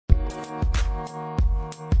Hello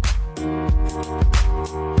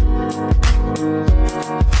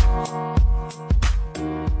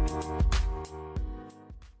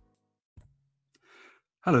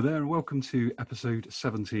there, and welcome to episode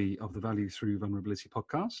 70 of the Value Through Vulnerability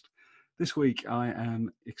podcast. This week, I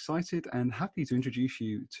am excited and happy to introduce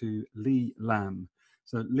you to Lee Lamb.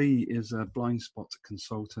 So Lee is a Blindspot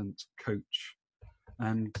consultant, coach,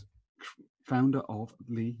 and founder of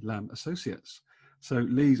Lee Lamb Associates. So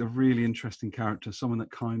Lee's a really interesting character, someone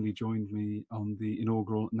that kindly joined me on the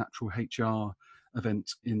inaugural Natural HR event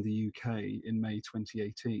in the UK in May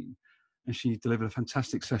 2018. And she delivered a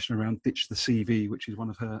fantastic session around Ditch the CV, which is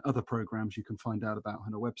one of her other programs you can find out about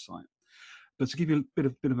on her website. But to give you a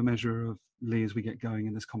bit of a measure of Lee as we get going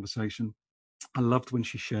in this conversation, I loved when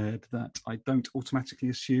she shared that I don't automatically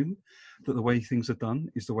assume that the way things are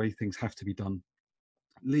done is the way things have to be done.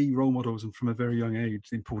 Lee role models, and from a very young age,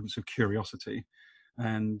 the importance of curiosity.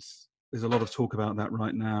 And there's a lot of talk about that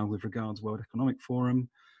right now with regards to World Economic Forum,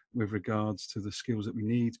 with regards to the skills that we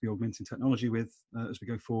need to be augmenting technology with as we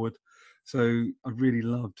go forward. So I really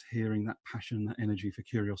loved hearing that passion, that energy for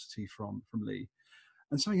curiosity from Lee.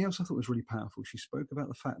 And something else I thought was really powerful, she spoke about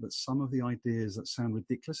the fact that some of the ideas that sound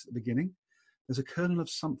ridiculous at the beginning, there's a kernel of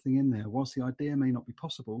something in there. Whilst the idea may not be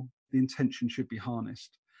possible, the intention should be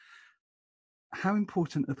harnessed. How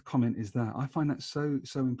important a comment is that? I find that so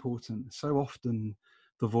important. So often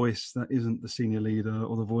the voice that isn't the senior leader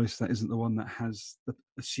or the voice that isn't the one that has the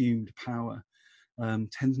assumed power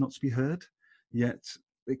tends not to be heard. Yet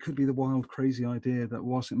it could be the wild, crazy idea that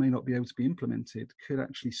whilst it may not be able to be implemented, could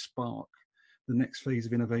actually spark the next phase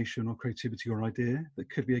of innovation or creativity or idea that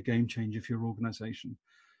could be a game changer for your organization.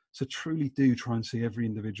 So truly do try and see every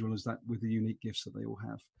individual as that with the unique gifts that they all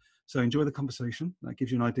have. So enjoy the conversation. That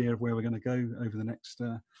gives you an idea of where we're going to go over the next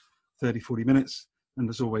 30, 40 minutes. And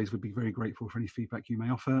as always, we'd be very grateful for any feedback you may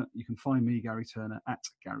offer. You can find me, Gary Turner, at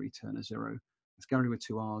GaryTurner0. It's Gary with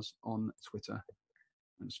 2 R's on Twitter.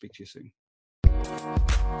 And I'll speak to you soon.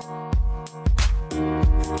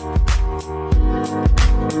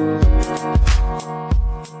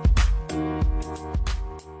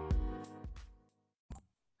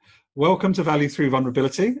 Welcome to Value Through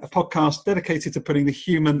Vulnerability, a podcast dedicated to putting the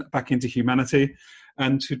human back into humanity.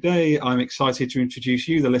 And today I'm excited to introduce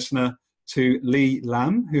you, the listener, to Lee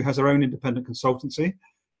Lamb, who has her own independent consultancy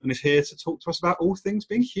and is here to talk to us about all things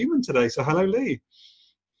being human today. So hello, Lee.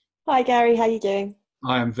 Hi, Gary. How are you doing?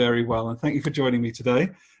 I am very well, and thank you for joining me today.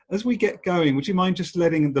 As we get going, would you mind just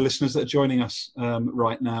letting the listeners that are joining us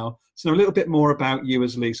right now to know a little bit more about you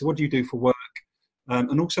as Lee? So what do you do for work?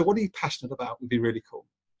 And also, what are you passionate about would be really cool.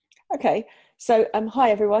 Okay, so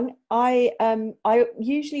hi everyone. I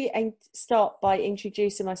usually start by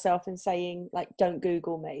introducing myself and saying, like, don't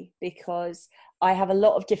Google me, because I have a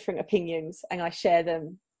lot of different opinions and I share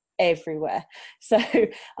them everywhere. So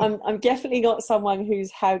I'm definitely not someone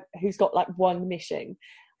who's got like one mission.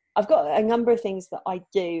 I've got a number of things that I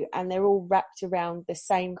do, and they're all wrapped around the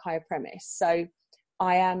same kind of premise. So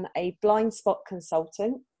I am a blind spot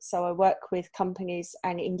consultant. So I work with companies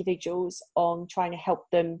and individuals on trying to help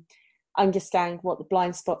them understand what the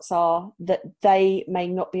blind spots are that they may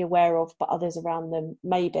not be aware of, but others around them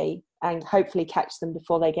may be, and hopefully catch them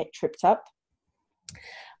before they get tripped up.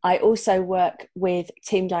 I also work with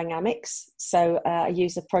team dynamics. So I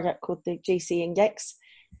use a product called the GC Index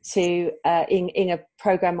to in a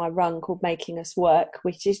program I run called Making Us Work,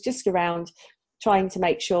 which is just around trying to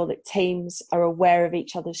make sure that teams are aware of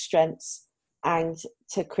each other's strengths and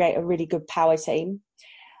to create a really good power team.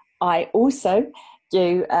 I also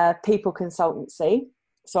do people consultancy.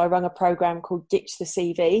 So I run a program called Ditch the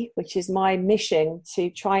CV, which is my mission to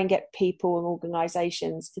try and get people and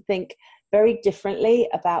organizations to think very differently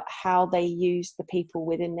about how they use the people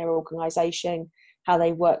within their organization, how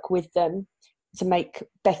they work with them to make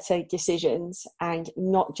better decisions and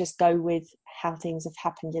not just go with how things have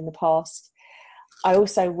happened in the past. I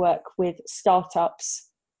also work with startups,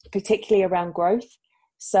 particularly around growth.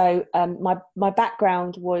 So my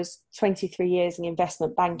background was 23 years in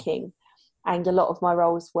investment banking, and a lot of my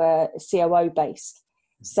roles were COO based.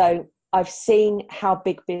 So I've seen how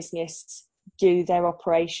big business do their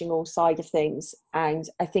operational side of things. And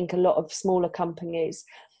I think a lot of smaller companies,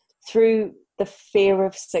 through the fear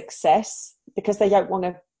of success, because they don't want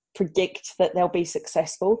to predict that they'll be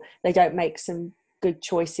successful, they don't make some good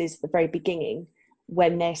choices at the very beginning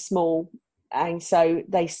when they're small. And so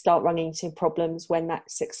they start running into problems when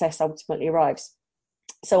that success ultimately arrives.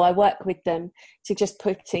 So I work with them to just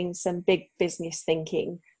put in some big business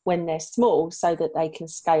thinking when they're small so that they can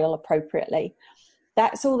scale appropriately.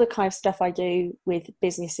 That's all the kind of stuff I do with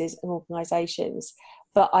businesses and organizations.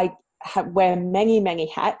 But I wear many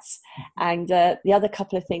hats. And the other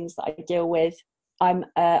couple of things that I deal with,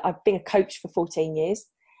 I've been a coach for 14 years,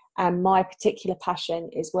 and my particular passion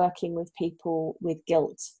is working with people with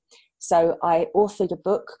guilt. So I authored a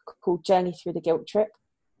book called Journey Through the Guilt Trip,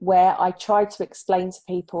 where I try to explain to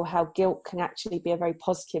people how guilt can actually be a very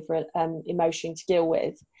positive emotion to deal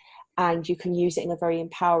with, and you can use it in a very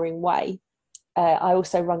empowering way. I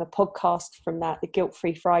also run a podcast from that, the Guilt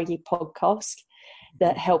Free Friday podcast,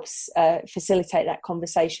 that helps facilitate that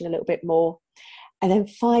conversation a little bit more. And then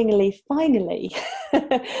finally,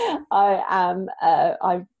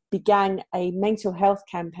 I began a mental health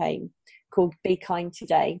campaign called Be Kind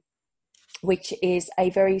Today, which is a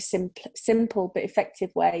very simple but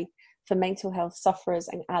effective way for mental health sufferers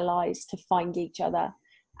and allies to find each other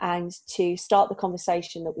and to start the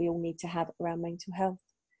conversation that we all need to have around mental health.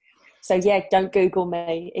 So yeah, don't Google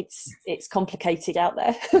me. It's complicated out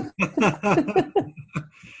there.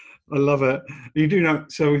 I love it. You do know.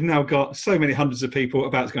 So we've now got so many hundreds of people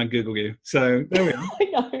about to go and Google you. So there we are. I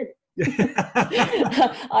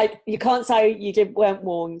know. You can't say weren't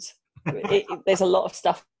warned. There's a lot of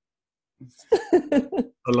stuff.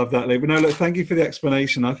 I love that, Lee. But no, look, thank you for the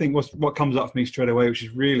explanation. I think what comes up for me straight away, which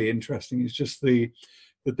is really interesting, is just the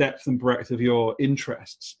depth and breadth of your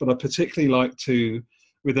interests. But I particularly like to,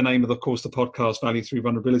 with the name of course, the podcast, Value Through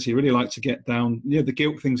Vulnerability, really like to get down, the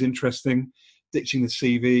guilt thing's interesting, ditching the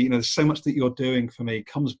CV. There's so much that you're doing for me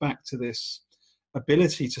comes back to this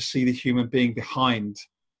ability to see the human being behind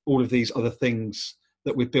all of these other things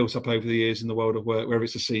that we've built up over the years in the world of work, whether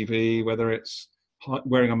it's a CV, whether it's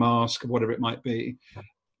wearing a mask, or whatever it might be.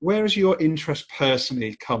 Where has your interest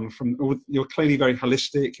personally come from? You're clearly very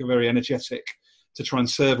holistic, you're very energetic to try and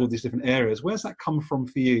serve all these different areas. Where's that come from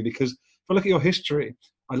for you? Because if I look at your history,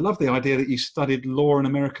 I love the idea that you studied law and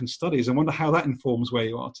American studies. I wonder how that informs where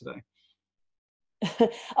you are today.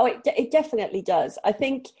 Oh, it definitely does. I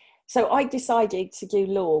think, so I decided to do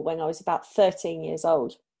law when I was about 13 years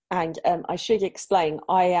old. And I should explain,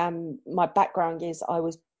 my background is I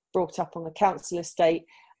was brought up on a council estate.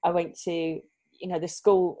 I went to, the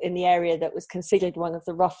school in the area that was considered one of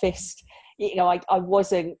the roughest. I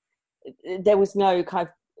wasn't, there was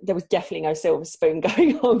definitely no silver spoon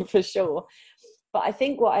going on for sure. But I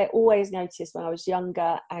think what I always noticed when I was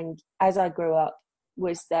younger and as I grew up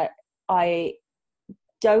was that I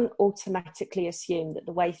don't automatically assume that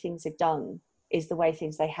the way things are done is the way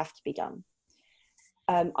they have to be done.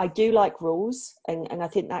 I do like rules, and I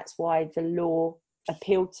think that's why the law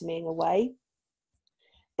appealed to me in a way.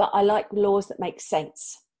 But I like laws that make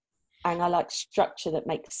sense, and I like structure that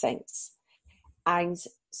makes sense. And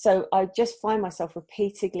so I just find myself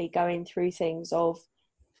repeatedly going through things of,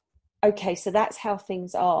 okay, so that's how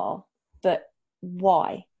things are, but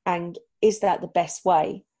why? And is that the best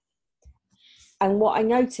way? And what I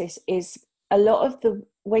notice is a lot of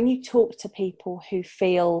when you talk to people who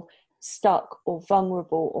feel stuck or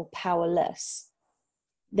vulnerable or powerless,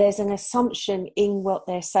 there's an assumption in what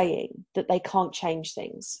they're saying that they can't change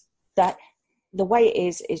things, that the way it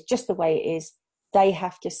is just the way it is. They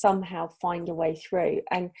have to somehow find a way through.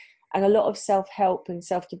 And a lot of self-help and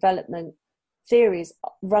self-development theories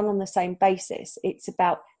run on the same basis. It's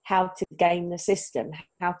about how to game the system,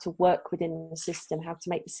 how to work within the system, how to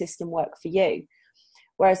make the system work for you.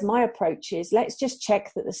 Whereas my approach is, let's just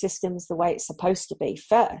check that the system's the way it's supposed to be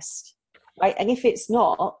first, right? And if it's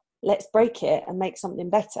not, let's break it and make something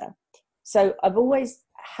better. So I've always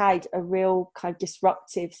had a real kind of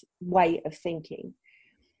disruptive way of thinking.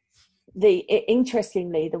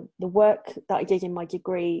 Interestingly, the work that I did in my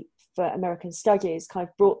degree for American Studies kind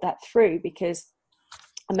of brought that through, because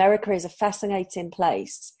America is a fascinating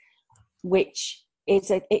place, which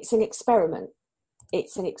it's an experiment.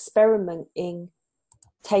 It's an experiment in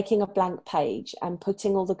taking a blank page and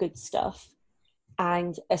putting all the good stuff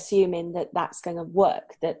and assuming that that's going to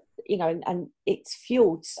work, that, and it's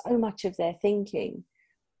fueled so much of their thinking.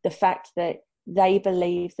 The fact that they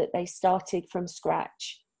believe that they started from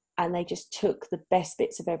scratch and they just took the best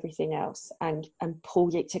bits of everything else and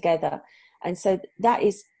pulled it together. And so that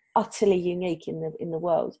is utterly unique in the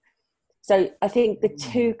world. So I think the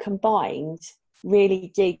two combined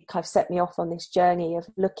really did kind of set me off on this journey of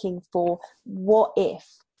looking for what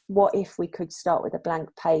if we could start with a blank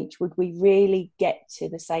page? Would we really get to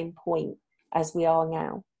the same point as we are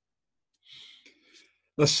now?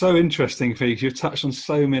 That's so interesting, Fee. You've touched on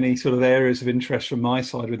so many sort of areas of interest from my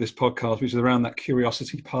side with this podcast, which is around that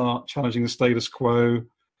curiosity part, challenging the status quo,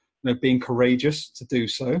 being courageous to do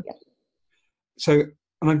so. Yeah. So,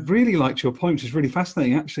 and I really liked your point, which is really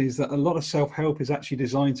fascinating actually, is that a lot of self-help is actually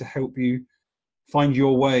designed to help you find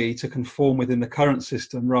your way to conform within the current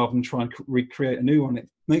system rather than try and recreate a new one. It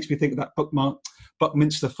makes me think of that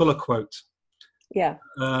Buckminster Fuller quote, Yeah.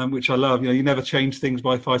 which I love. You never change things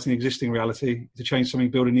by fighting existing reality. To change something,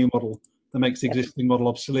 build a new model that makes the existing model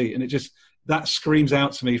obsolete. And that screams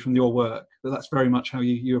out to me from your work that's very much how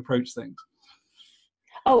you approach things.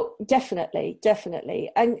 Oh, definitely.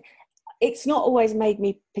 And it's not always made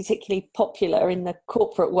me particularly popular in the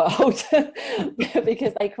corporate world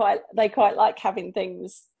because they quite like having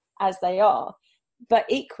things as they are. But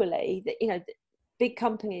equally, big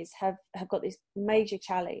companies have got this major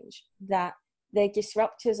challenge that their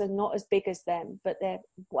disruptors are not as big as them, but they're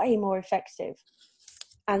way more effective.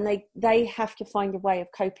 And they have to find a way of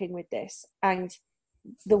coping with this. And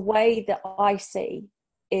the way that I see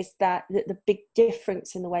is that the big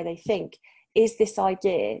difference in the way they think is this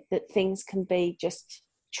idea that things can be just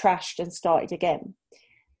trashed and started again.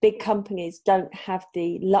 Big companies don't have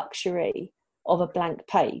the luxury of a blank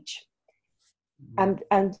page. And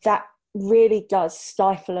that really does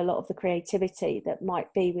stifle a lot of the creativity that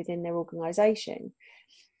might be within their organization.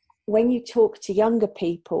 When you talk to younger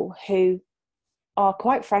people who are,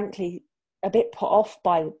 quite frankly, a bit put off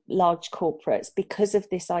by large corporates because of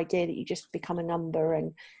this idea that you just become a number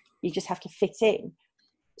and you just have to fit in,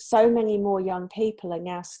 so many more young people are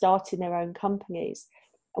now starting their own companies.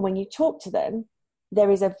 And when you talk to them, there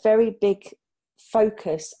is a very big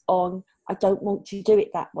focus on, I don't want to do it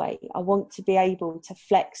that way. I want to be able to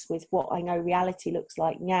flex with what I know reality looks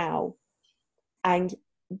like now. And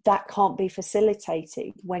that can't be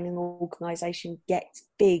facilitated when an organization gets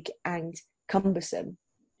big and cumbersome.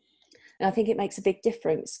 And I think it makes a big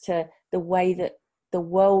difference to the way that the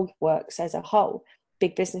world works as a whole.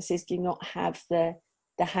 Big businesses do not have the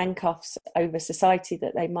handcuffs over society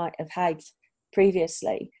that they might have had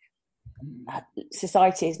previously.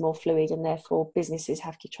 Society is more fluid, and therefore businesses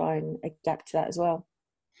have to try and adapt to that as well.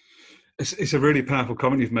 It's a really powerful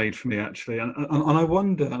comment you've made for me, actually, and I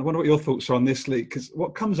wonder what your thoughts are on this, Lee, because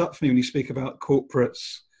what comes up for me when you speak about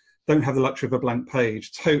corporates don't have the luxury of a blank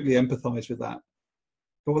page. Totally empathise with that,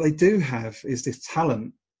 but what they do have is this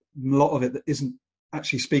talent. A lot of it that isn't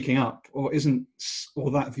actually speaking up, or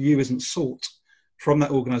that view isn't sought from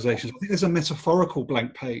that organisation. I think there's a metaphorical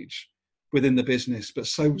blank page within the business, but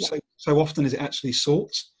so often is it actually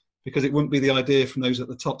sought, because it wouldn't be the idea from those at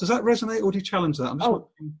the top. Does that resonate, or do you challenge that?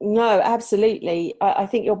 No, absolutely. I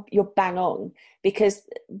think you're bang on, because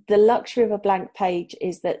the luxury of a blank page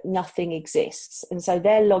is that nothing exists. And so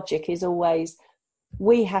their logic is always,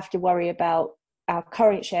 we have to worry about our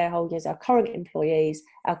current shareholders, our current employees,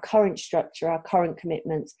 our current structure, our current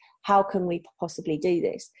commitments. How can we possibly do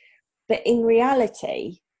this? But in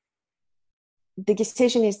reality, the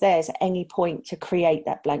decision is theirs at any point to create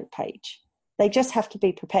that blank page. They just have to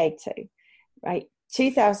be prepared to, right?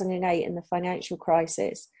 2008 and the financial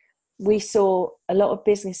crisis, we saw a lot of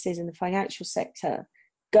businesses in the financial sector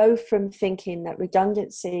go from thinking that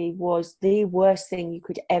redundancy was the worst thing you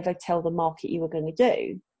could ever tell the market you were going to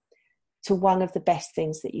do, to one of the best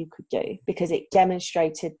things that you could do, because it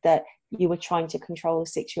demonstrated that you were trying to control the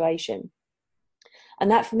situation. And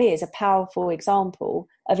that for me is a powerful example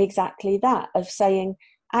of exactly that, of saying,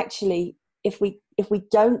 actually, if we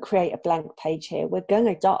don't create a blank page here, we're going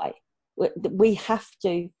to die. We have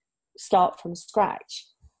to start from scratch.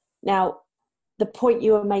 Now, the point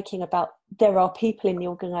you were making about there are people in the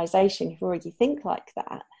organization who already think like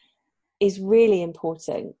that is really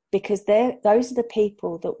important, because those are the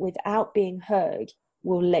people that, without being heard,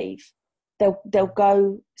 will leave. They'll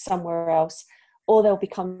go somewhere else, or they'll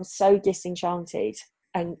become so disenchanted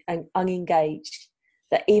and unengaged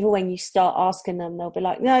that even when you start asking them, they'll be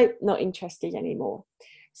like, no, not interested anymore.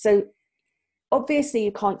 So obviously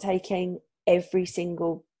you can't take in every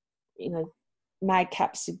single,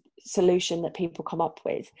 madcap solution that people come up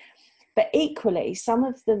with. But equally, some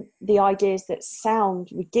of the ideas that sound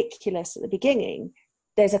ridiculous at the beginning,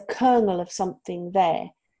 there's a kernel of something there.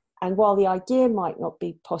 And while the idea might not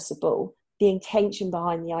be possible, the intention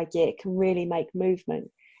behind the idea can really make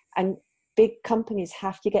movement. And big companies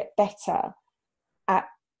have to get better at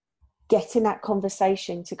getting that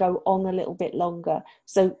conversation to go on a little bit longer.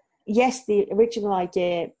 So yes, the original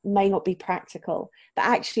idea may not be practical, but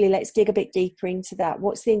actually let's dig a bit deeper into that.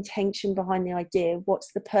 What's the intention behind the idea?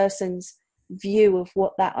 What's the person's view of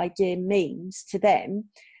what that idea means to them?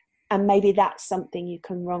 And maybe that's something you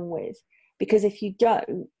can run with. Because if you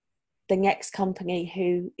don't, the next company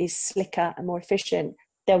who is slicker and more efficient,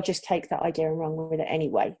 they'll just take that idea and run with it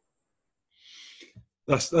anyway.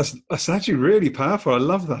 That's actually really powerful. I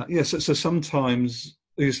love that. Yes. So sometimes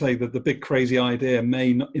you say that the big crazy idea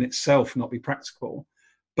may not in itself not be practical,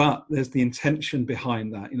 but there's the intention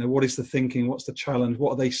behind that. What is the thinking? What's the challenge?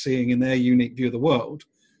 What are they seeing in their unique view of the world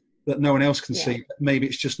that no one else can see? Maybe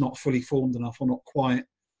it's just not fully formed enough or not quite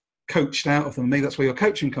coached out of them. Maybe that's where your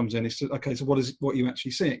coaching comes in. It's just, okay, so what are you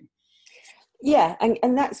actually seeing? Yeah,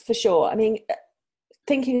 and that's for sure. I mean,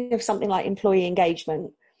 thinking of something like employee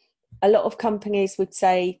engagement, a lot of companies would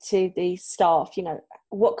say to the staff,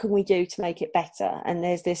 what can we do to make it better? And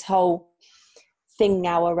there's this whole thing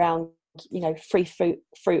now around, free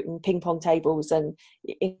fruit and ping pong tables and,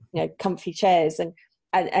 comfy chairs. And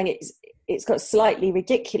it's got slightly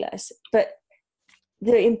ridiculous. But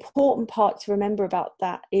the important part to remember about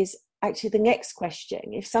that is actually the next question.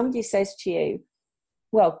 If somebody says to you,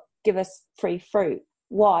 well, give us free fruit,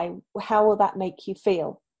 why? How will that make you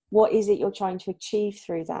feel? What is it you're trying to achieve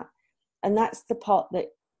through that? And that's the part that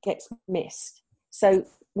gets missed. So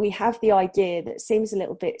we have the idea that seems a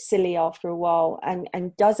little bit silly after a while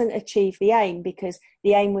and doesn't achieve the aim, because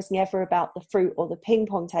the aim was never about the fruit or the ping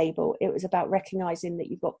pong table. It was about recognizing that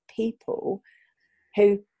you've got people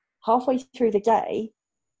who halfway through the day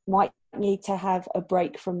might need to have a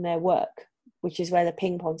break from their work, which is where the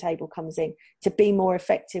ping pong table comes in, to be more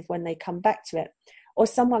effective when they come back to it. Or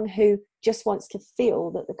someone who just wants to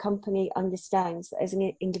feel that the company understands that as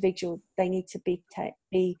an individual they need to be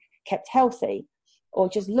kept healthy or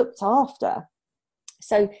just looked after.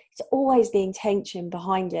 So it's always the intention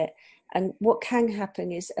behind it. And what can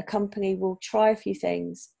happen is a company will try a few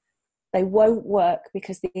things, they won't work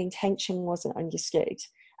because the intention wasn't understood.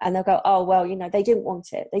 And they'll go, oh, well, they didn't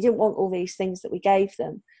want it. They didn't want all these things that we gave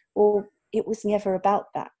them. Well, it was never about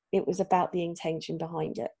that. It was about the intention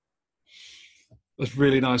behind it. That's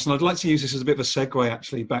really nice. And I'd like to use this as a bit of a segue,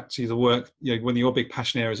 actually, back to the work, one of your big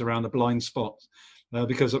passion areas around the blind spot,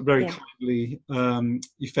 because very kindly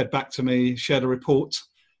you fed back to me, shared a report,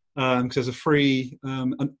 because there's a free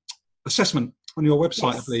assessment on your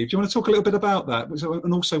website, I believe. Do you want to talk a little bit about that?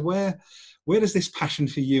 And also, where does this passion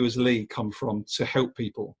for you as Lee come from to help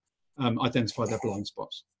people identify their blind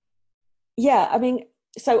spots? Yeah, I mean,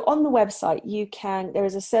 so on the website, there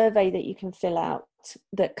is a survey that you can fill out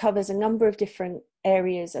that covers a number of different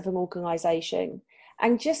areas of an organisation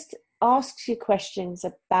and just asks you questions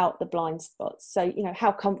about the blind spots. So,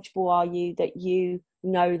 how comfortable are you that you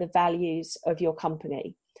know the values of your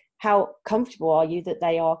company? How comfortable are you that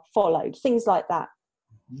they are followed? Things like that.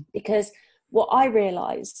 Mm-hmm. Because what I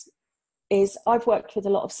realise is I've worked with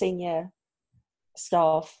a lot of senior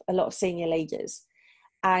staff, a lot of senior leaders,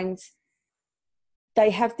 and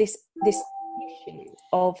they have this issue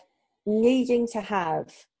of needing to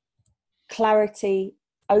have clarity,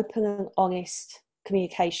 open and honest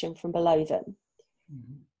communication from below them.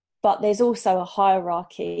 Mm-hmm. But there's also a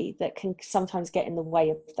hierarchy that can sometimes get in the way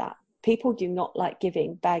of that. People do not like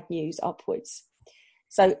giving bad news upwards.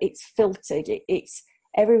 So it's filtered. It's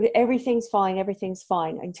everything's fine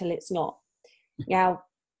until it's not. Now,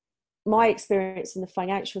 my experience in the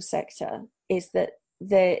financial sector is that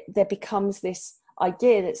there becomes this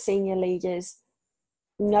idea that senior leaders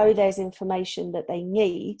know there's information that they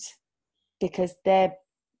need because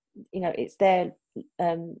it's their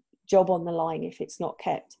job on the line if it's not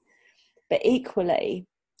kept. But equally,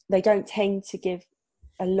 they don't tend to give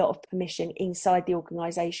a lot of permission inside the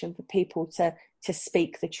organisation for people to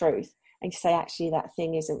speak the truth and to say, actually, that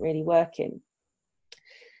thing isn't really working.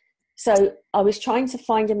 So I was trying to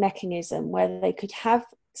find a mechanism where they could have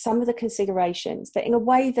some of the considerations, but in a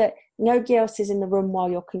way that nobody else is in the room while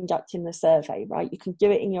you're conducting the survey, right? You can do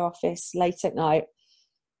it in your office late at night,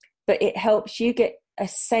 but it helps you get a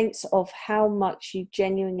sense of how much you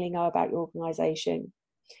genuinely know about your organisation.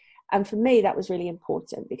 And for me, that was really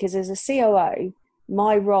important because as a COO,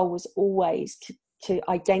 my role was always to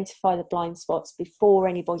identify the blind spots before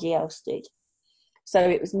anybody else did. So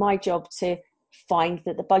it was my job to find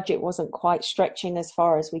that the budget wasn't quite stretching as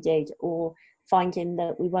far as we did, or finding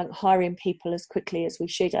that we weren't hiring people as quickly as we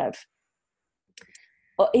should have,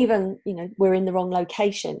 or even, we're in the wrong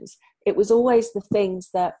locations. It was always the things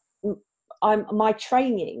that my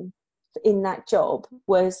training in that job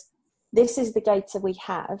was, this is the data we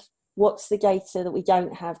have. What's the data that we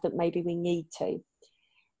don't have that maybe we need to?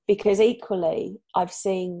 Because equally, I've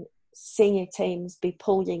seen senior teams be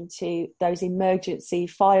pulled into those emergency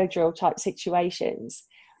fire drill type situations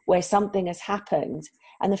where something has happened.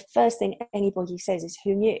 And the first thing anybody says is,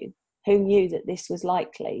 who knew? Who knew that this was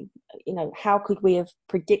likely? How could we have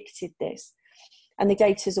predicted this? And the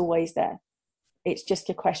data's always there. It's just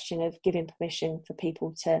a question of giving permission for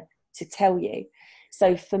people to tell you.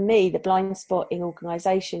 So for me, the blind spot in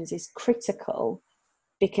organisations is critical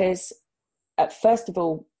because, first of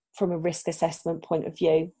all, from a risk assessment point of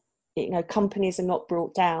view, companies are not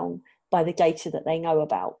brought down by the data that they know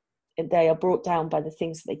about. They are brought down by the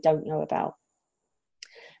things that they don't know about.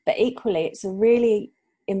 But equally, it's a really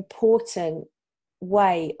important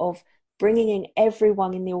way of bringing in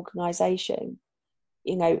everyone in the organization.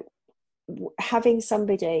 You know, having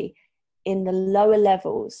somebody in the lower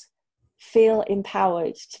levels feel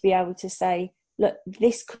empowered to be able to say, look,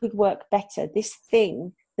 this could work better. This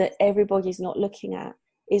thing that everybody's not looking at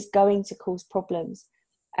is going to cause problems.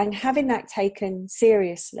 And having that taken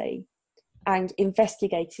seriously and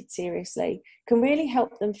investigated seriously can really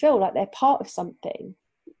help them feel like they're part of something,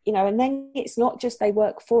 you know, and then it's not just they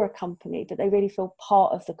work for a company, but they really feel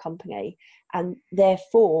part of the company, and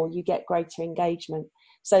therefore you get greater engagement.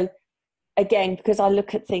 So again, because I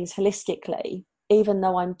look at things holistically, even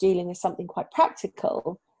though I'm dealing with something quite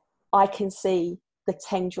practical, I can see the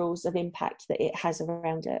tendrils of impact that it has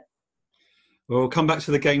around it. Well, we'll come back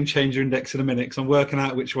to the game changer index in a minute, because I'm working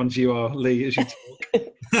out which ones you are, Lee, as you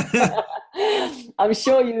talk. I'm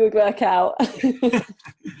sure you would work out.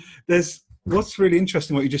 What's really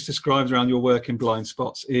interesting, what you just described around your work in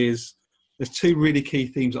Blindspots, is there's two really key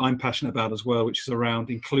themes I'm passionate about as well, which is around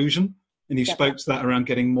inclusion. And you spoke to that around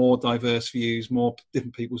getting more diverse views, more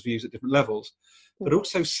different people's views at different levels, but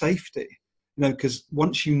also safety. You know, because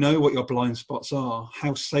once you know what your blind spots are,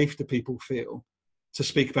 how safe do people feel to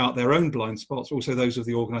speak about their own blind spots, also those of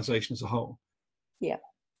the organisation as a whole? Yeah.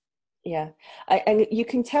 And you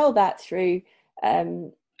can tell that through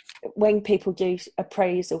when people do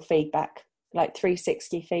appraisal feedback, like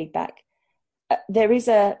 360 feedback. There is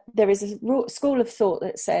a school of thought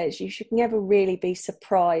that says you should never really be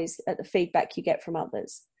surprised at the feedback you get from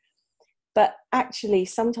others. But actually,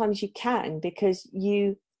 sometimes you can, because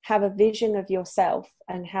you have a vision of yourself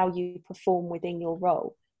and how you perform within your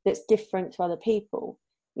role that's different to other people.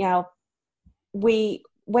 Now, when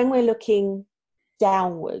we're looking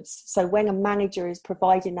downwards, so when a manager is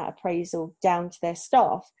providing that appraisal down to their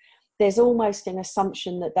staff, there's almost an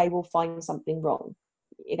assumption that they will find something wrong,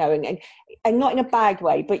 you know, and not in a bad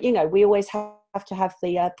way, but, you know, we always have to have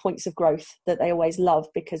the points of growth that they always love,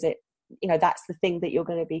 because it, you know, that's the thing that you're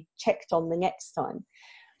going to be checked on the next time.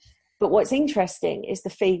 But what's interesting is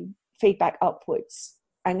the feedback upwards,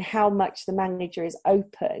 and how much the manager is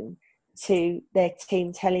open to their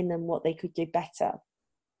team telling them what they could do better.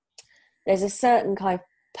 There's a certain kind of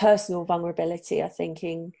personal vulnerability, I think,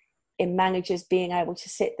 in managers being able to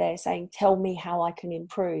sit there saying, tell me how I can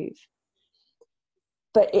improve.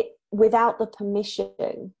 But without the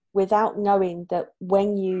permission, without knowing that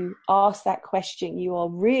when you ask that question, you are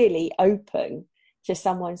really open to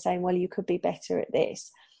someone saying, well, you could be better at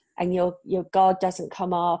this, and your guard doesn't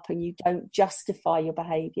come up and you don't justify your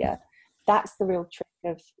behavior. That's the real trick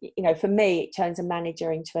of, you know, for me, it turns a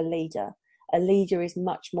manager into a leader. A leader is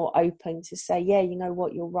much more open to say, yeah, you know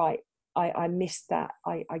what, you're right. I missed that.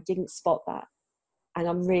 I didn't spot that. And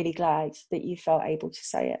I'm really glad that you felt able to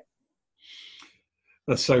say it.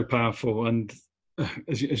 That's so powerful. And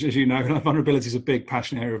as you know, vulnerability is a big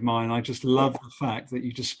passion area of mine. I just love the fact that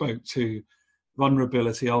you just spoke to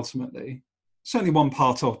vulnerability ultimately. Certainly one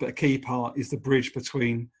part of, but a key part is the bridge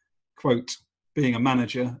between, quote, being a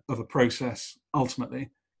manager of a process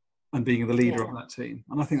ultimately and being the leader of that team.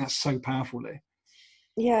 And I think that's so powerful, Lee.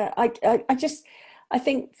 Yeah, I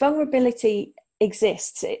think vulnerability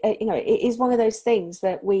exists. You know, it is one of those things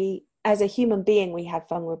that we, as a human being, we have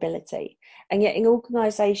vulnerability. And yet in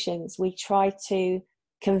organizations, we try to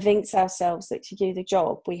convince ourselves that to do the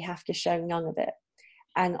job, we have to show none of it.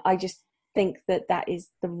 And I just think that that is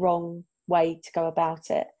the wrong way to go about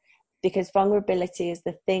it, because vulnerability is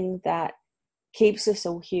the thing that keeps us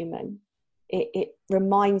all human. It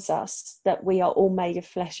reminds us that we are all made of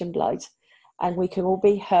flesh and blood, and we can all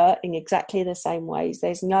be hurt in exactly the same ways.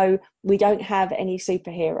 We don't have any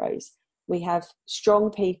superheroes. We have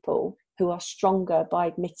strong people who are stronger by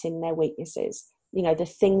admitting their weaknesses, you know, the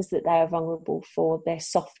things that they are vulnerable for, their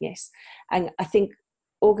softness. And I think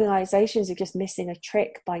organizations are just missing a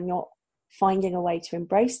trick by not finding a way to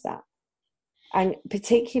embrace that. And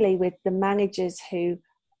particularly with the managers who,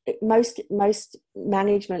 most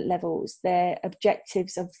management levels, their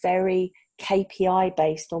objectives are very KPI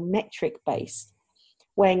based or metric based,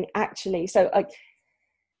 when actually,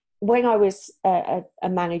 when I was a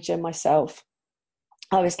manager myself,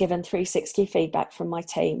 I was given 360 feedback from my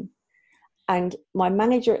team, and my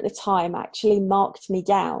manager at the time actually marked me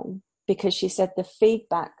down because she said the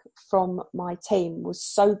feedback from my team was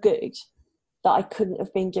so good that I couldn't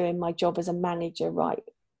have been doing my job as a manager right.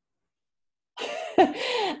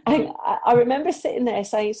 And I remember sitting there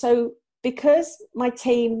saying, so because my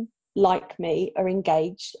team like me, are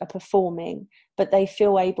engaged, are performing, but they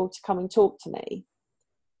feel able to come and talk to me,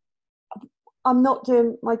 I'm not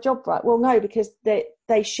doing my job right. Well, no, because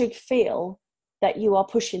they should feel that you are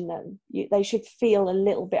pushing them. They should feel a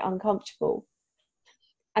little bit uncomfortable.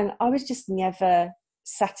 And I was just never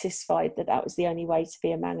satisfied that that was the only way to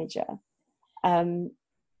be a manager. And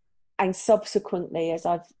subsequently, as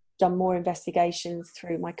I've done more investigations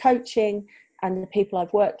through my coaching and the people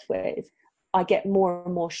I've worked with, I get more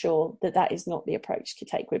and more sure that that is not the approach to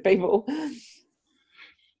take with people.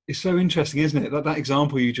 It's so interesting, isn't it? That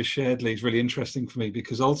example you just shared, Lee, is really interesting for me,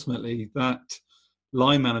 because ultimately that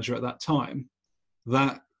line manager at that time,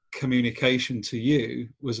 that communication to you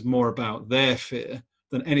was more about their fear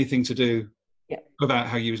than anything to do about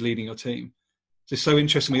how you was leading your team. It's so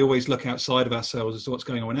interesting. We always look outside of ourselves as to what's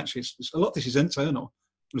going on. And actually, a lot of this is internal.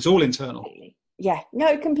 It's all internal. Yeah,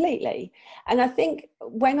 no, completely. And I think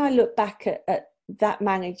when I look back at that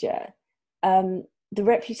manager, the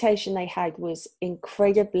reputation they had was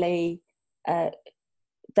incredibly,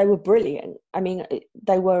 they were brilliant. I mean,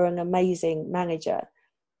 they were an amazing manager,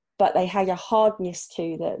 but they had a hardness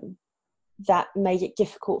to them that made it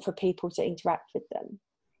difficult for people to interact with them.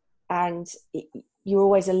 And you're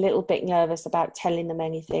always a little bit nervous about telling them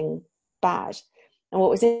anything bad. And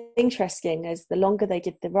what was interesting is the longer they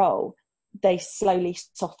did the role, they slowly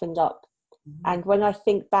softened up. And when I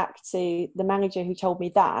think back to the manager who told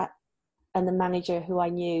me that, and the manager who I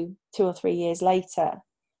knew 2 or 3 years later,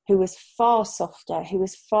 who was far softer, who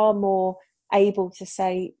was far more able to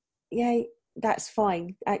say, yeah, that's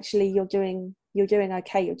fine. Actually, you're doing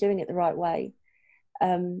okay. You're doing it the right way.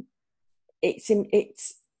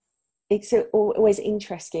 It's always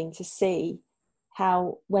interesting to see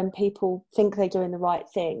how when people think they're doing the right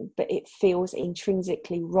thing, but it feels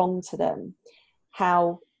intrinsically wrong to them,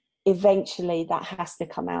 how eventually that has to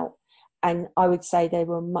come out. And I would say they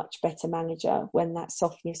were a much better manager when that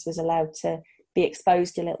softness was allowed to be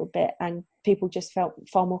exposed a little bit, and people just felt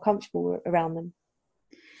far more comfortable around them.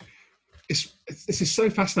 This is so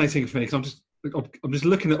fascinating for me, because I'm just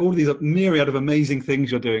looking at all these myriad of amazing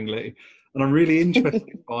things you're doing, Lee, and I'm really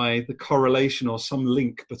interested by the correlation or some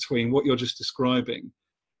link between what you're just describing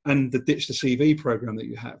and the Ditch the CV program that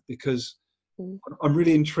you have, because I'm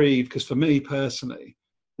really intrigued, because for me personally,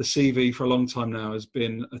 the CV for a long time now has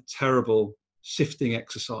been a terrible sifting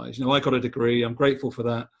exercise. You know, I got a degree, I'm grateful for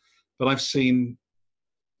that, but I've seen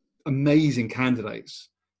amazing candidates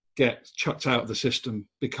get chucked out of the system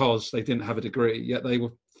because they didn't have a degree, yet they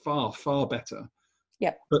were far, far better.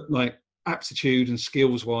 Yeah. But like aptitude and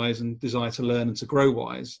skills wise and desire to learn and to grow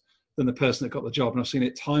wise than the person that got the job. And I've seen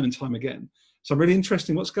it time and time again. So I'm really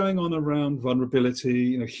interested in what's going on around vulnerability,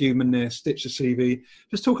 you know, humanness, Ditch the CV.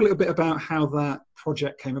 Just talk a little bit about how that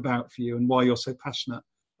project came about for you and why you're so passionate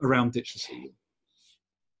around Ditch the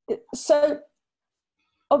CV. So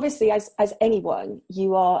obviously, as anyone,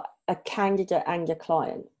 you are a candidate and a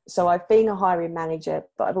client. So I've been a hiring manager,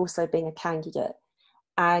 but I've also been a candidate.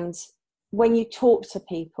 And when you talk to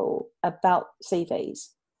people about CVs,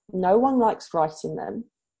 no one likes writing them.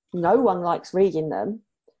 No one likes reading them.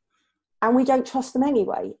 And we don't trust them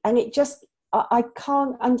anyway. And I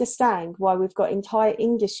can't understand why we've got entire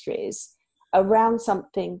industries around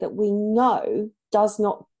something that we know does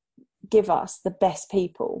not give us the best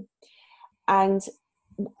people. And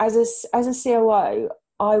as a COO,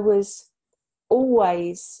 I was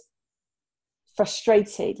always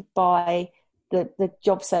frustrated by the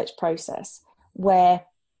job search process, where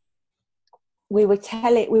we were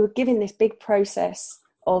given this big process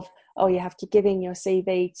of, oh, you have to give in your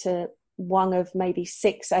CV to one of maybe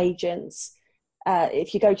 6 agents.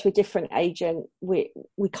 If you go to a different agent, we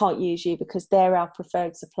can't use you because they're our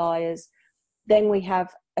preferred suppliers. Then we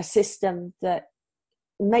have a system that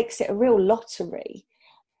makes it a real lottery,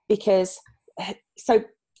 because so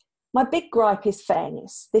my big gripe is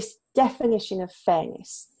fairness, this definition of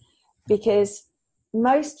fairness, because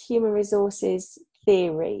most human resources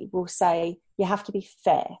theory will say you have to be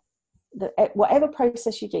fair. Whatever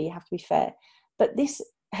process you do, you have to be fair. But this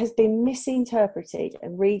has been misinterpreted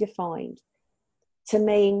and redefined to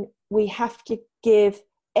mean we have to give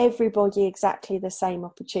everybody exactly the same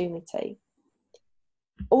opportunity.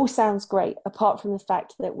 All sounds great, apart from the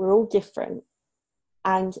fact that we're all different.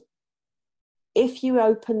 And if you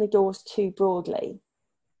open the doors too broadly,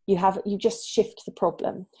 you just shift the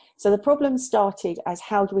problem. So the problem started as,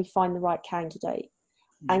 how do we find the right candidate?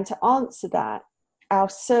 And to answer that, our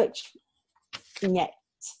search net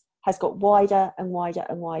has got wider and wider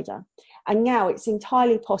and wider. And now it's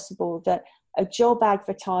entirely possible that a job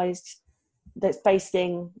advertised that's based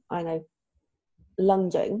in,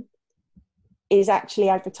 London is actually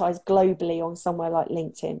advertised globally on somewhere like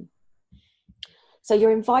LinkedIn. So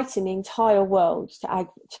you're inviting the entire world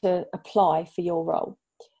to apply for your role.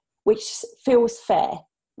 which feels fair,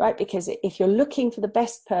 right? Because if you're looking for the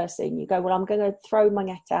best person, you go, well, I'm going to throw my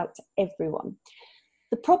net out to everyone.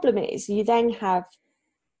 The problem is you then have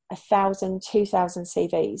 1,000, 2,000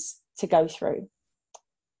 CVs to go through,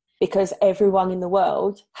 because everyone in the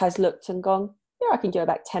world has looked and gone, yeah, I can do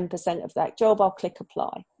about 10% of that job. I'll click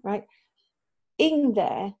apply, right? In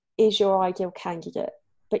there is your ideal candidate,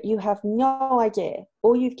 but you have no idea.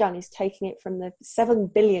 All you've done is taking it from the 7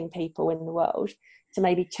 billion people in the world to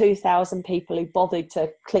maybe 2,000 people who bothered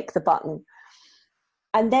to click the button.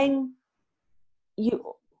 And then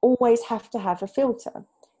you always have to have a filter.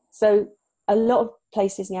 So a lot of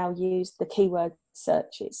places now use the keyword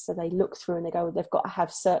searches. So they look through and they go, they've got to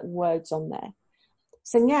have certain words on there.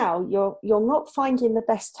 So now you're not finding the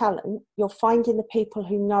best talent, you're finding the people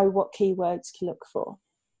who know what keywords to look for.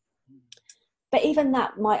 But even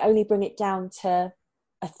that might only bring it down to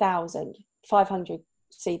 1,000, 500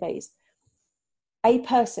 CVs. A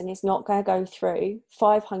person is not going to go through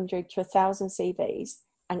 500 to 1,000 CVs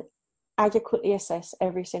and adequately assess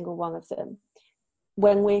every single one of them.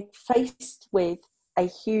 When we're faced with a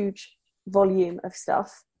huge volume of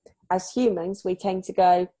stuff, as humans, we tend to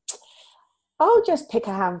go, I'll just pick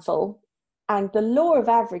a handful. And the law of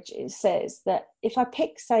averages says that if I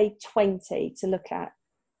pick, say, 20 to look at,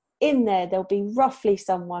 in there, there'll be roughly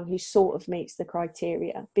someone who sort of meets the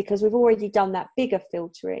criteria, because we've already done that bigger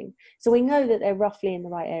filtering. So we know that they're roughly in the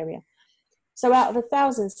right area. So out of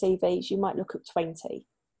 1,000 CVs, you might look at 20.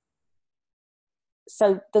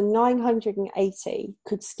 So the 980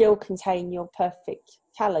 could still contain your perfect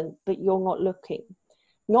talent, but you're not looking.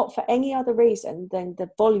 Not for any other reason than the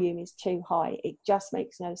volume is too high. It just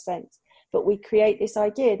makes no sense. But we create this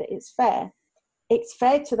idea that it's fair. It's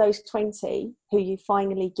fair to those 20 who you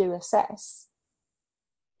finally do assess.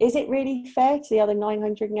 Is it really fair to the other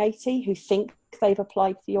 980 who think they've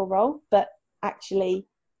applied for your role, but actually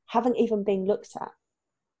haven't even been looked at?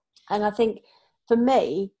 And I think for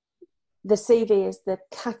me, the CV is the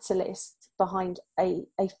catalyst behind a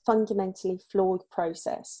fundamentally flawed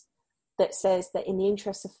process that says that in the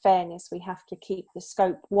interest of fairness, we have to keep the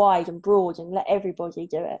scope wide and broad and let everybody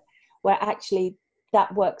do it, where actually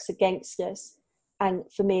that works against us. And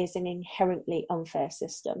for me, is an inherently unfair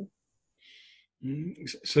system.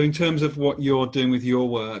 So in terms of what you're doing with your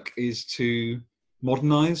work is to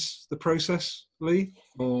modernise the process, Lee,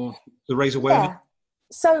 or to raise awareness? Yeah.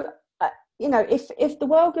 So, if the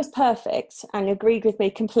world was perfect and agreed with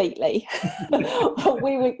me completely,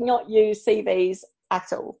 we would not use CVs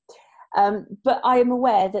at all. But I am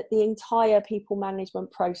aware that the entire people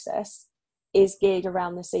management process is geared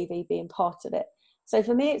around the CV being part of it. So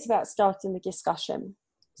for me, it's about starting the discussion.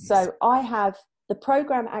 So the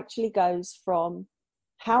program actually goes from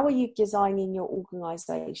how are you designing your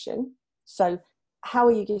organization? So how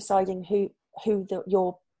are you deciding who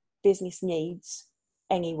your business needs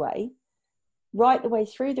anyway? Right the way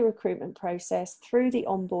through the recruitment process, through the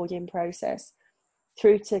onboarding process,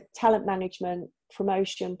 through to talent management,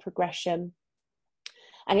 promotion, progression.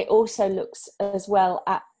 And it also looks as well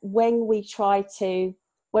at when we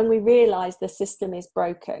realise the system is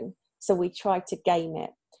broken, so we try to game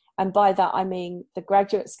it. And by that, I mean the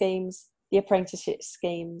graduate schemes, the apprenticeship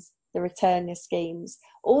schemes, the returner schemes,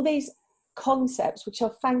 all these concepts, which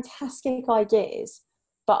are fantastic ideas,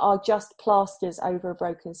 but are just plasters over a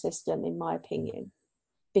broken system, in my opinion.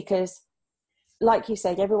 Because, like you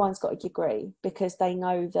said, everyone's got a degree because they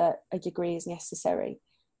know that a degree is necessary.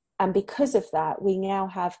 And because of that, we now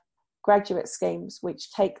have graduate schemes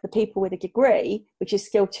which take the people with a degree, which is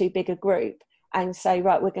still too big a group, and say,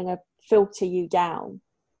 right, we're going to filter you down.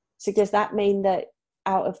 So does that mean that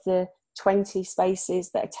out of the 20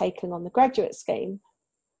 spaces that are taken on the graduate scheme,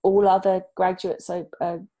 all other graduates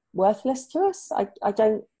are worthless to us? I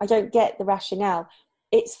don't get the rationale.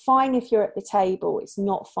 It's fine if you're at the table. It's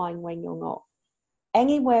not fine when you're not.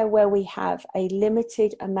 Anywhere where we have a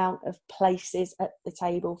limited amount of places at the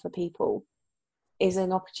table for people is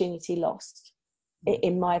an opportunity lost,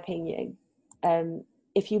 in my opinion.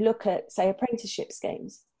 If you look at, say, apprenticeship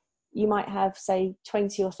schemes, you might have, say,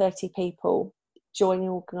 20 or 30 people join an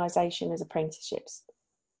organisation as apprenticeships.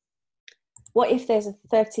 What if there's a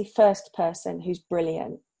 31st person who's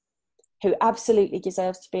brilliant, who absolutely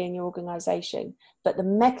deserves to be in your organisation, but the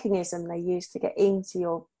mechanism they use to get into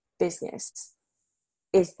your business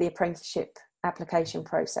is the apprenticeship application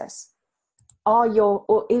process?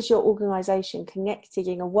 Is your organisation connected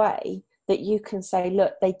in a way that you can say,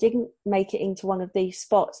 look, they didn't make it into one of these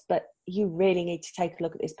spots, but you really need to take a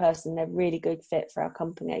look at this person. They're a really good fit for our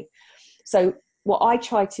company. So what I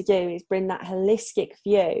try to do is bring that holistic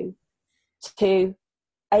view to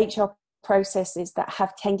HR processes that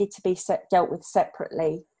have tended to be dealt with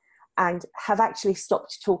separately, and have actually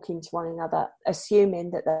stopped talking to one another,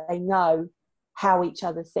 assuming that they know how each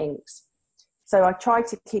other thinks. So I try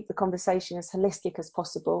to keep the conversation as holistic as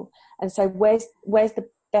possible. And so where's the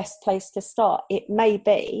best place to start? It may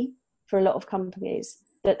be, for a lot of companies,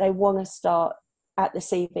 that they want to start at the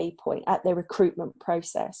CV point, at their recruitment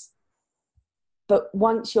process. But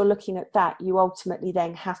once you're looking at that, you ultimately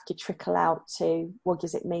then have to trickle out to what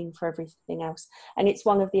does it mean for everything else. And it's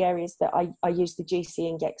one of the areas that I use the GC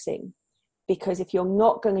index in, because if you're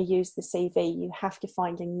not going to use the CV, you have to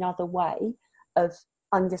find another way of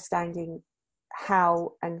understanding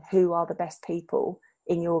how and who are the best people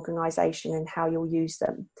in your organisation and how you'll use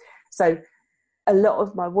them. So a lot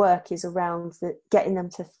of my work is around getting them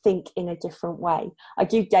to think in a different way. I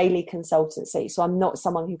do daily consultancy, so I'm not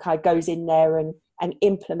someone who kind of goes in there and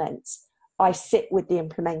implements. I sit with the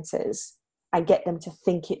implementers and get them to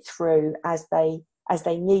think it through as they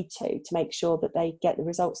need to make sure that they get the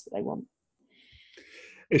results that they want.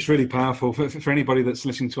 It's really powerful for anybody that's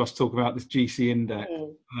listening to us talk about this GC index.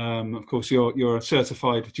 Of course, you're a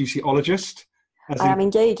certified GCologist. I am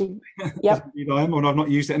indeed. Yep. I am, and I've not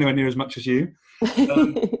used it anywhere near as much as you.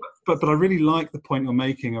 But I really like the point you're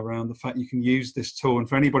making around the fact you can use this tool. And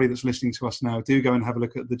for anybody that's listening to us now, do go and have a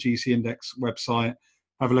look at the GC Index website.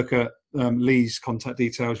 Have a look at Lee's contact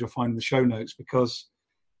details. You'll find in the show notes, because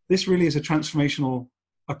this really is a transformational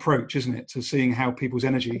approach, isn't it, to seeing how people's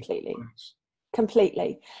energy works.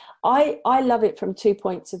 Completely. I love it from 2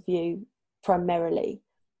 points of view primarily.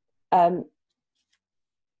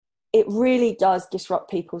 It really does disrupt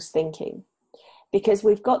people's thinking, because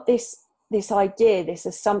we've got this idea, this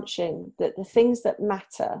assumption that the things that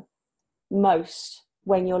matter most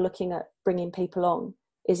when you're looking at bringing people on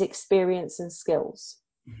is experience and skills.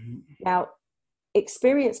 Mm-hmm. Now,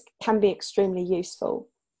 experience can be extremely useful,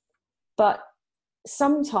 but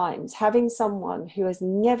sometimes having someone who has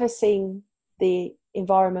never seen the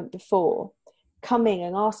environment before come in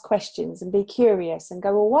and ask questions and be curious and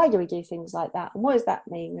go, well, why do we do things like that? And what does that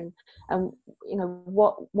mean? And you know,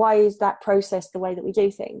 why is that process the way that we do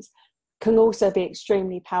things? Can also be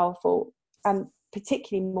extremely powerful and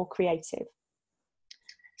particularly more creative.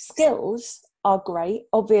 Skills are great.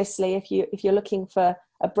 Obviously, if you're looking for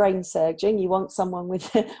a brain surgeon, you want someone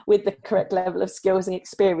with the correct level of skills and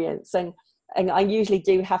experience. And I usually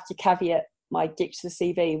do have to caveat my ditch the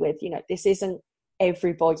CV with, you know, this isn't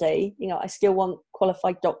everybody. You know, I still want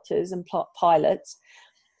qualified doctors and pilots,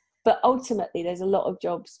 but ultimately there's a lot of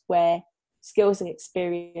jobs where skills and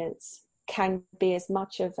experience can be as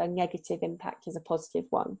much of a negative impact as a positive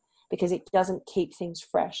one, because it doesn't keep things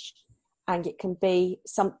fresh, and it can be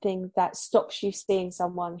something that stops you seeing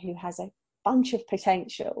someone who has a bunch of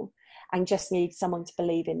potential and just needs someone to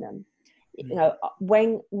believe in them. You know,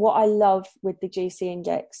 what I love with the GC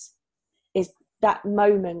index is that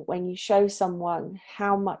moment when you show someone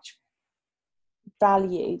how much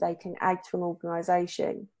value they can add to an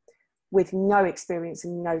organisation with no experience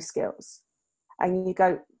and no skills. And you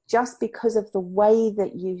go, just because of the way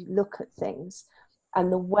that you look at things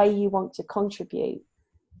and the way you want to contribute,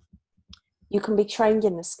 you can be trained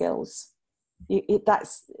in the skills.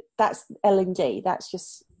 That's L&D. That's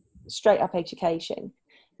just straight up education.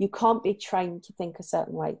 You can't be trained to think a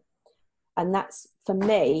certain way. And that's, for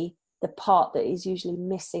me, the part that is usually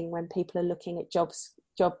missing when people are looking at job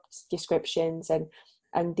descriptions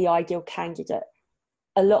and the ideal candidate.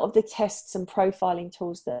 A lot of the tests and profiling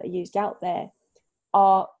tools that are used out there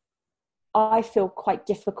are, I feel, quite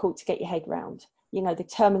difficult to get your head around. You know, the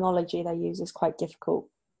terminology they use is quite difficult.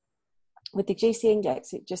 With the GC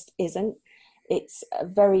index, it just isn't. It's a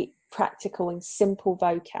very practical and simple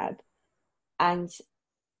vocab. And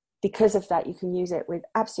because of that, you can use it with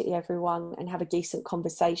absolutely everyone and have a decent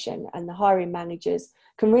conversation. And the hiring managers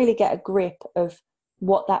can really get a grip of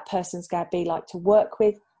what that person's going to be like to work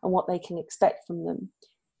with and what they can expect from them.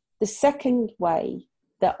 The second way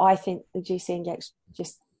that I think the GC index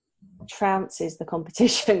just trounces the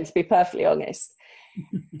competition, to be perfectly honest,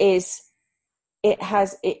 is it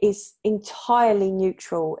is entirely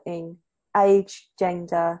neutral in age,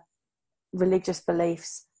 gender, religious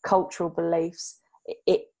beliefs, cultural beliefs.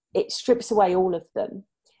 It strips away all of them.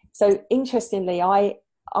 So interestingly,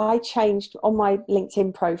 I changed on my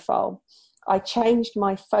LinkedIn profile, I changed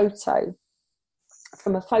my photo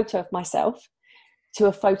from a photo of myself to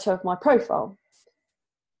a photo of my profile,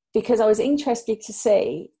 because I was interested to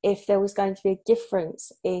see if there was going to be a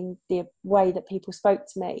difference in the way that people spoke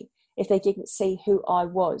to me if they didn't see who I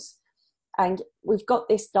was. And we've got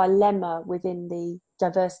this dilemma within the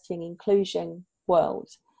diversity and inclusion world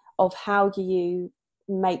of how do you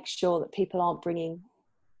make sure that people aren't bringing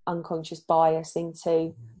unconscious bias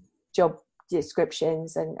into job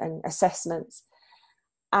descriptions and assessments.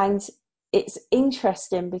 And it's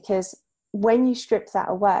interesting because when you strip that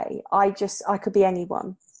away, I could be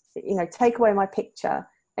anyone. Take away my picture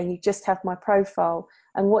and you just have my profile.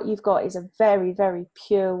 And what you've got is a very, very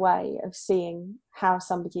pure way of seeing how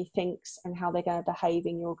somebody thinks and how they're going to behave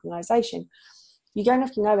in your organisation. You don't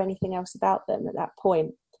have to know anything else about them at that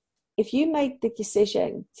point. If you made the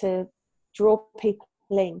decision to draw people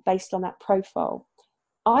in based on that profile,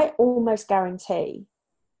 I almost guarantee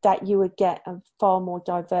that you would get a far more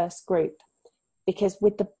diverse group, because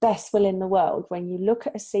with the best will in the world, when you look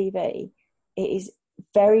at a CV, it is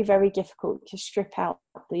very, very difficult to strip out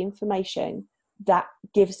the information that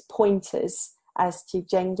gives pointers as to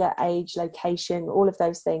gender, age, location, all of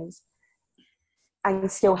those things,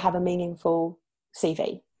 and still have a meaningful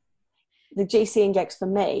CV. The GC Index for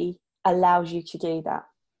me allows you to do that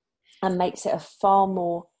and makes it a far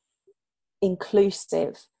more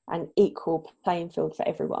inclusive and equal playing field for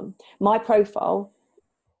everyone. My profile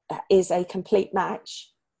is a complete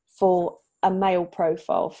match for a male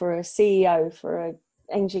profile, for a CEO, for an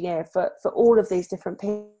engineer, for all of these different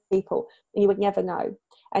people, and you would never know.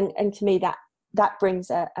 And to me, that brings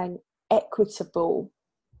an equitable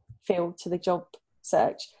feel to the job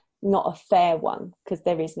search, not a fair one, because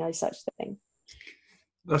there is no such thing.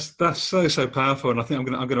 That's so powerful, and I think I'm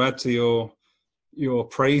going to add to your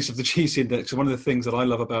praise of the GC Index. One of the things that I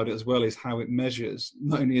love about it as well is how it measures.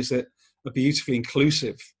 Not only is it a beautifully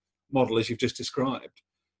inclusive model, as you've just described,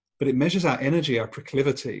 but it measures our energy, our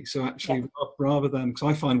proclivity. So actually, rather than, because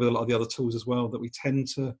I find with a lot of the other tools as well, that we tend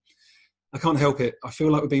to, I can't help it, I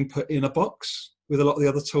feel like we're being put in a box with a lot of the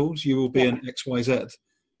other tools. You will be an XYZ.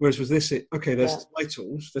 Whereas with this, there's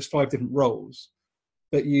titles, there's 5 different roles,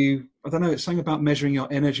 but I don't know, it's something about measuring your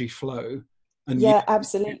energy flow. And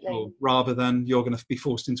absolutely. Rather than you're going to be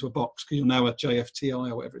forced into a box because you're now a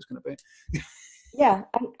JFTI or whatever it's going to be.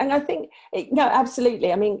 And I think, no,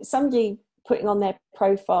 absolutely. I mean, somebody putting on their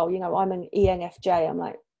profile, I'm an ENFJ. I'm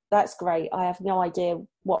like, that's great. I have no idea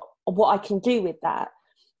what I can do with that.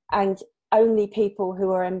 And only people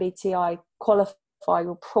who are MBTI qualified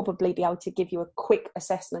will probably be able to give you a quick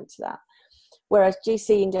assessment to that. Whereas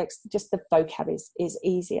GC Index, just the vocab is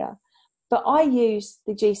easier. But I use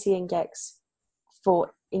the GC Index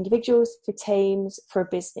for individuals, for teams, for a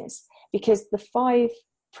business, because the 5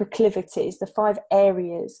 proclivities, the 5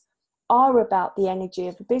 areas are about the energy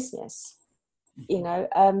of a business,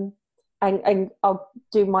 and I'll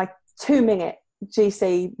do my 2-minute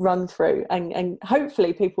GC run through and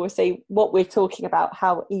hopefully people will see what we're talking about,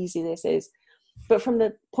 how easy this is. But from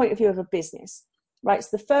the point of view of a business, right?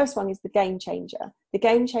 So the first one is the game changer. The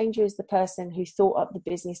game changer is the person who thought up the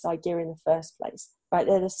business idea in the first place, right?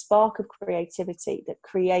 They're the spark of creativity that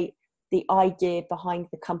create the idea behind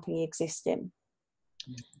the company existing.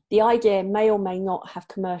 The idea may or may not have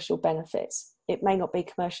commercial benefits. It may not be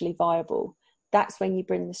commercially viable. That's when you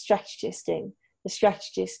bring the strategist in. The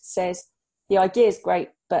strategist says, the idea is great,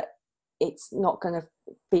 but it's not going to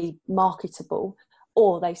be marketable.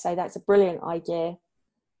 Or they say, that's a brilliant idea,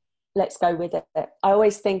 let's go with it. I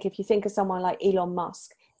always think, if you think of someone like Elon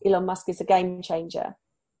Musk is a game changer.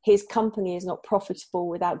 His company is not profitable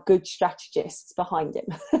without good strategists behind him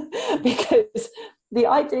because the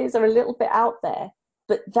ideas are a little bit out there,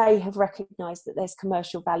 but they have recognized that there's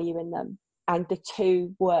commercial value in them and the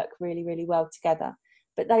two work really, really well together.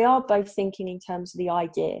 But they are both thinking in terms of the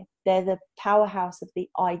idea. They're the powerhouse of the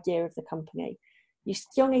idea of the company. You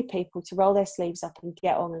still need people to roll their sleeves up and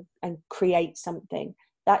get on and create something.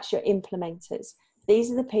 That's your implementers.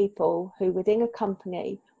 These are the people who within a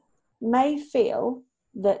company may feel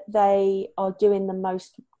that they are doing the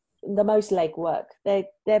most legwork.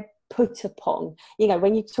 They're put upon.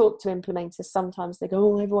 When you talk to implementers, sometimes they go,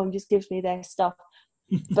 oh, everyone just gives me their stuff.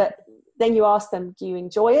 But then you ask them, do you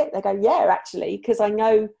enjoy it? They go, yeah, actually, because I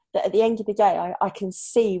know that at the end of the day, I can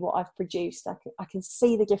see what I've produced. I can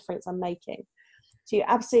see the difference I'm making. So you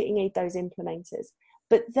absolutely need those implementers.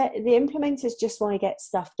 But the implementers just want to get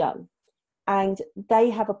stuff done. And they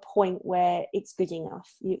have a point where it's good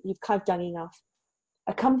enough. You've kind of done enough.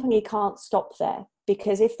 A company can't stop there,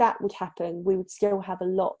 because if that would happen, we would still have a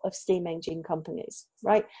lot of steam engine companies,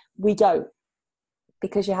 right? We don't,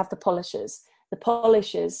 because you have the polishers. The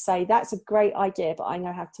polishers say, that's a great idea, but I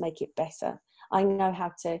know how to make it better. I know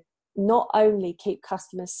how to not only keep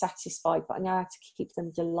customers satisfied, but I know how to keep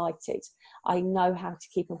them delighted. I know how to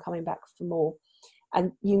keep them coming back for more.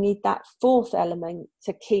 And you need that 4th element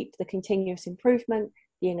to keep the continuous improvement,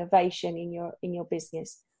 the innovation in your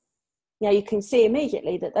business. Now you can see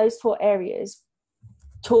immediately that those 4 areas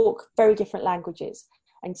talk very different languages.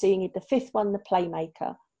 And so you need the 5th one, the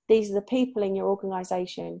playmaker. These are the people in your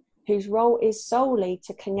organization whose role is solely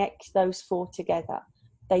to connect those four together.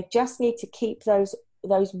 They just need to keep those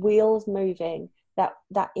wheels moving,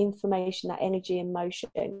 that information, that energy in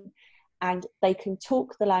motion, and they can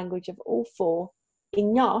talk the language of all four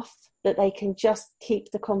enough that they can just keep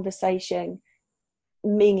the conversation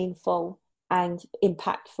meaningful and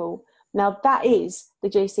impactful. Now, that is the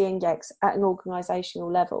GC index at an organizational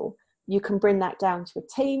level. You can bring that down to a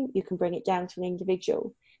team, you can bring it down to an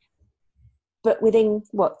individual. But within,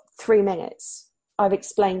 3 minutes, I've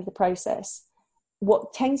explained the process.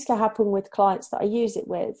 What tends to happen with clients that I use it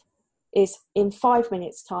with is in 5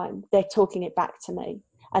 minutes' time, they're talking it back to me.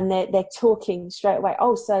 And they're talking straight away,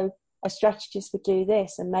 oh, so a strategist would do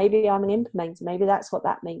this, and maybe I'm an implementer, maybe that's what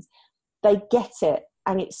that means. They get it,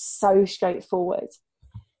 and it's so straightforward.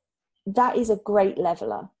 That is a great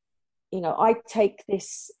leveler. I take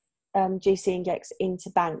this GC index into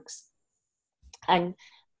banks, and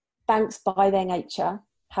banks by their nature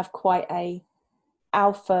have quite a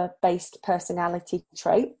alpha based personality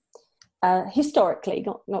trait, historically,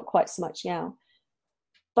 not quite so much now,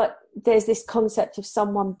 but there's this concept of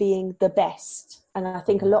someone being the best, and I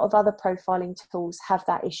think a lot of other profiling tools have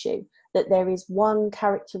that issue, that there is one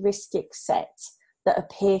characteristic set that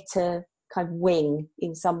appear to kind of wing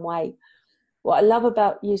in some way. What I love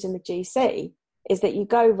about using the GC is that you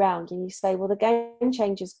go around and you say, well, the game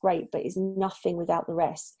changer is great, but is nothing without the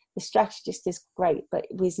rest. The strategist is great, but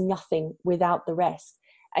is nothing without the rest.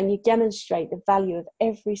 And you demonstrate the value of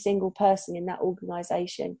every single person in that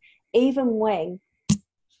organization, even when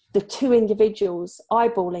the two individuals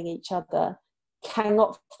eyeballing each other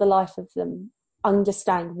cannot for the life of them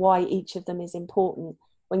understand why each of them is important.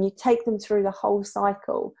 When you take them through the whole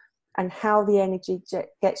cycle and how the energy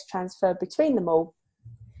gets transferred between them all,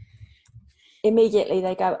 immediately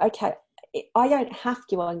they go, okay, I don't have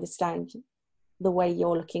to understand the way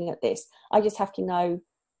you're looking at this. I just have to know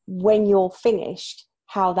when you're finished,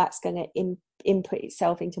 how that's going to input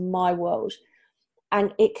itself into my world.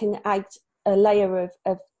 And it can add a layer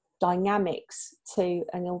of dynamics to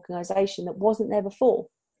an organization that wasn't there before.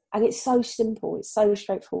 And it's so simple, it's so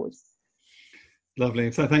straightforward.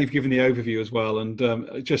 Lovely. So thank you for giving the overview as well. And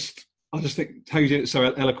I just think how you did it so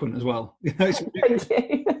eloquent as well. Thank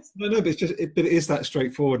you. No, but it is that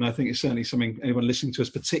straightforward. And I think it's certainly something anyone listening to us,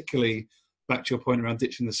 particularly back to your point around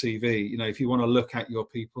ditching the CV, if you want to look at your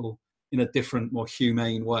people in a different, more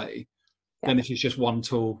humane way, then this is just one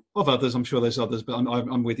tool of others. I'm sure there's others, but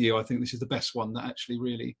I'm with you. I think this is the best one that actually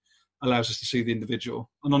really allows us to see the individual,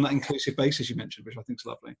 and on that inclusive basis you mentioned, which I think is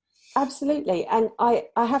lovely. Absolutely. And I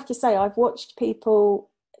have to say, I've watched people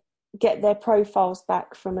get their profiles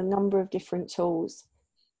back from a number of different tools,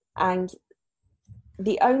 and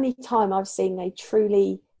the only time I've seen a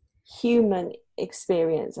truly human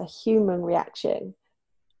experience, a human reaction,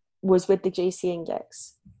 was with the GC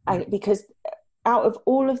index. And because out of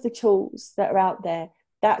all of the tools that are out there,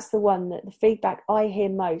 that's the one that the feedback I hear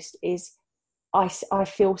most is, I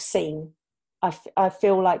feel seen. I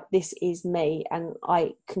feel like this is me, and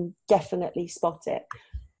I can definitely spot it.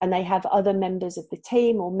 And they have other members of the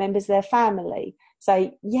team or members of their family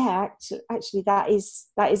say, yeah, actually that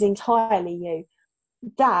is entirely you.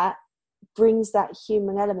 That brings that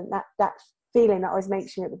human element, that feeling that I was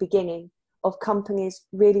mentioning at the beginning of companies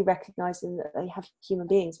really recognizing that they have human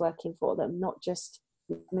beings working for them, not just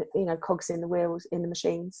cogs in the wheels in the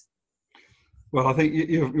machines. Well, I think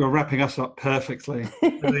you're wrapping us up perfectly.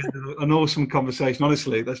 An awesome conversation.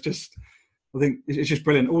 Honestly, I think it's just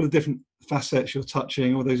brilliant. All the different facets you're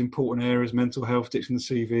touching, all those important areas, mental health, ditching the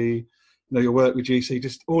CV, your work with GC,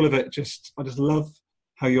 just all of it. I just love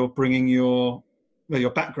how you're bringing your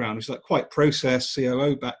background. It's like quite process,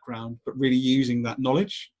 COO background, but really using that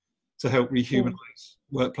knowledge to help rehumanize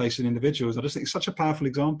workplace and individuals. I just think it's such a powerful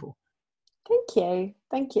example.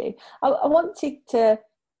 Thank you. I wanted to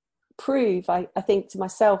prove, I think, to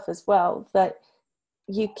myself as well, that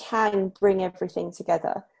you can bring everything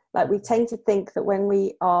together. Like, we tend to think that when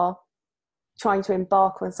we are trying to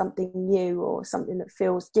embark on something new or something that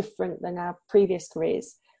feels different than our previous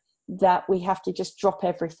careers, that we have to just drop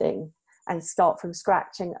everything and start from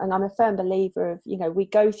scratch. And I'm a firm believer of, we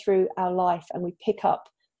go through our life and we pick up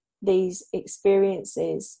these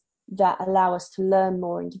experiences that allow us to learn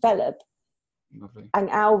more and develop. Lovely. And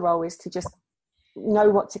our role is to just know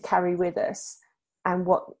what to carry with us and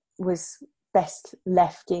what was best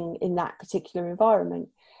left in that particular environment.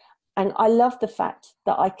 And I love the fact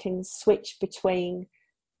that I can switch between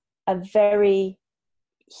a very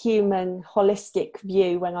human, holistic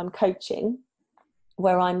view when I'm coaching,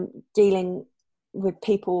 where I'm dealing with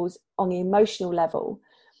people on the emotional level,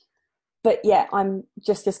 but yet I'm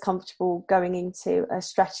just as comfortable going into a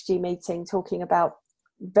strategy meeting talking about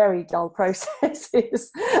very dull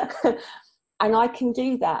processes. And I can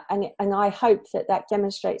do that. And I hope that that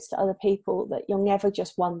demonstrates to other people that you're never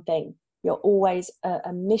just one thing. You're always a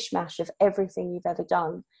mishmash of everything you've ever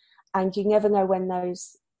done. And you never know when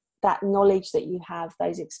that knowledge that you have,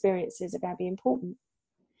 those experiences are going to be important.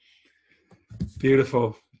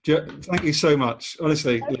 Beautiful. Thank you so much.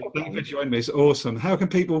 Honestly, thank you for joining me. It's awesome. How can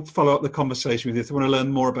people follow up the conversation with you if they want to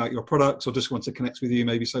learn more about your products or just want to connect with you,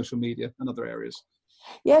 maybe social media and other areas?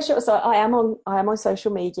 Yeah, sure. So I am on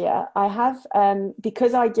social media. I have,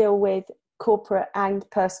 because I deal with corporate and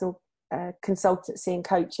personal consultancy and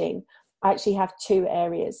coaching, I actually have two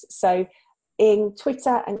areas. So in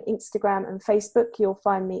Twitter and Instagram and Facebook, you'll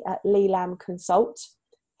find me at Lee Lamb Consult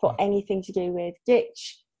for anything to do with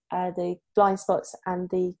Ditch, the blind spots and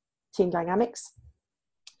the team dynamics.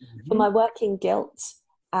 Mm-hmm. For my work in guilt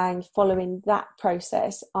and following that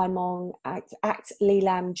process, I'm on at Lee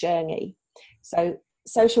Lamb Journey. So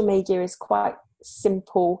social media is quite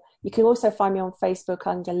simple. You can also find me on Facebook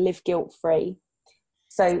under Live Guilt Free.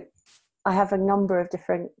 So I have a number of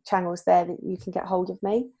different channels there that you can get hold of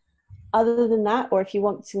me. Other than that, or if you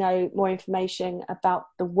want to know more information about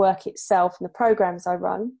the work itself and the programs I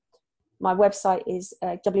run, my website is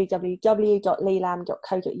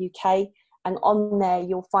www.leelam.co.uk, and on there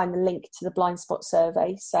you'll find the link to the Blindspot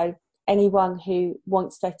survey. So anyone who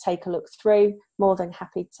wants to take a look through, more than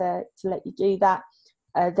happy to let you do that.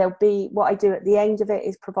 There'll be, what I do at the end of it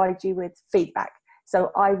is provide you with feedback.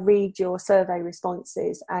 So I read your survey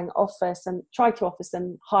responses and try to offer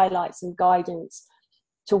some highlights and guidance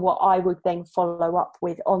to what I would then follow up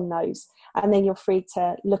with on those. And then you're free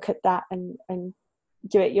to look at that and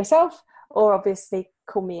do it yourself, or obviously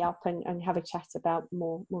call me up and have a chat about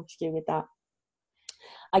more to do with that.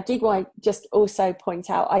 I did want to just also point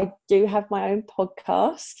out, I do have my own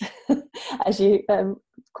podcast, as you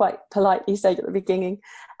quite politely said at the beginning.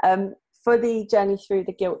 For the journey through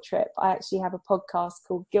the guilt trip, I actually have a podcast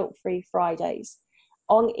called Guilt Free Fridays.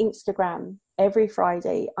 On Instagram, every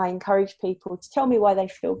Friday, I encourage people to tell me why they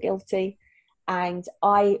feel guilty, and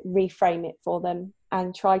I reframe it for them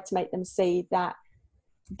and try to make them see that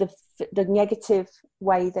the negative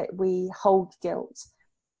way that we hold guilt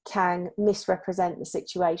can misrepresent the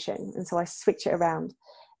situation, and so I switch it around.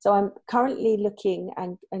 So I'm currently looking,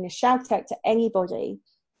 and a shout out to anybody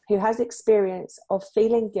who has experience of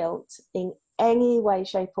feeling guilt in any way,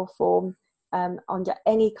 shape or form, under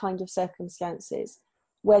any kind of circumstances,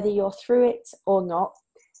 whether you're through it or not.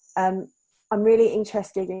 I'm really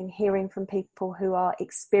interested in hearing from people who are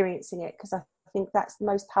experiencing it, because I think that's the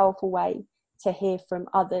most powerful way to hear from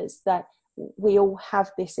others, that we all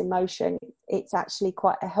have this emotion. It's actually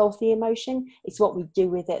quite a healthy emotion. It's what we do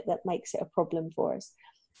with it that makes it a problem for us.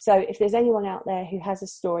 So if there's anyone out there who has a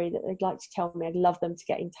story that they'd like to tell me, I'd love them to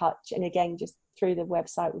get in touch. And again, just through the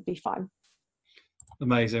website would be fine.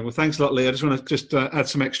 Amazing. Well, thanks a lot, Lee. I just want to add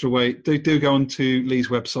some extra weight. Do go on to Lee's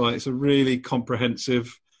website. It's a really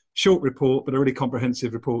comprehensive, short report, but a really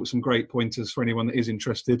comprehensive report. Some great pointers for anyone that is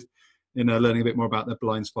interested in learning a bit more about their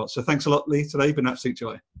blind spots. So thanks a lot, Lee, today. Been an absolute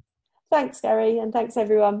joy. Thanks, Gary, and thanks,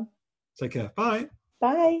 everyone. Take care. Bye.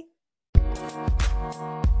 Bye.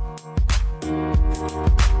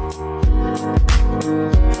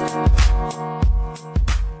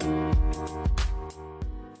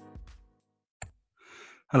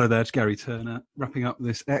 Hello there, it's Gary Turner, wrapping up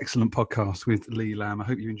this excellent podcast with Lee Lamb. I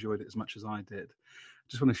hope you enjoyed it as much as I did.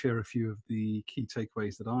 Just want to share a few of the key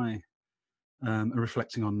takeaways that I am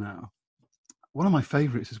reflecting on now. One of my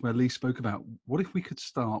favourites is where Lee spoke about, what if we could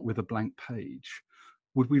start with a blank page?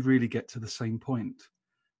 Would we really get to the same point?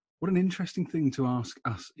 What an interesting thing to ask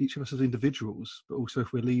us, each of us as individuals, but also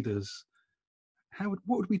if we're leaders.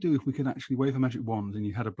 What would we do if we could actually wave a magic wand and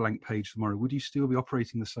you had a blank page tomorrow? Would you still be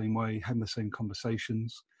operating the same way, having the same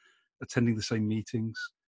conversations, attending the same meetings?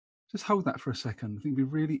 Just hold that for a second. I think it'd be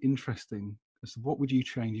really interesting as to what would you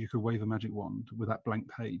change if you could wave a magic wand with that blank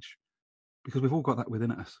page? Because we've all got that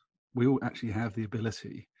within us. We all actually have the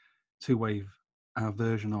ability to wave our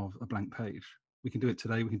version of a blank page. We can do it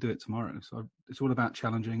today, we can do it tomorrow. So it's all about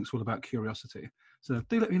challenging, it's all about curiosity. So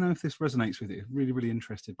do let me know if this resonates with you. Really, really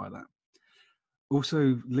interested by that.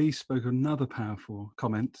 Also, Lee spoke another powerful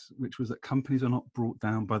comment, which was that companies are not brought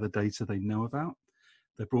down by the data they know about.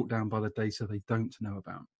 They're brought down by the data they don't know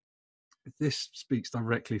about. This speaks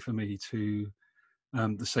directly for me to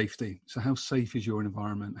the safety. So how safe is your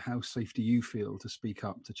environment? How safe do you feel to speak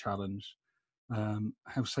up, to challenge?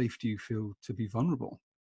 How safe do you feel to be vulnerable?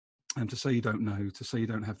 And to say you don't know, to say you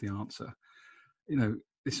don't have the answer. You know,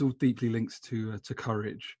 it's all deeply linked to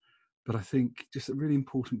courage. But I think just a really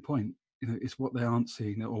important point, you know, is what they aren't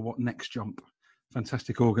seeing, or what next jump.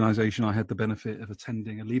 fantastic organisation I had the benefit of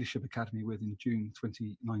attending a leadership academy with in June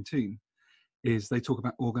 2019 is they talk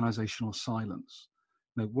about organisational silence.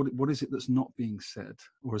 What is it that's not being said?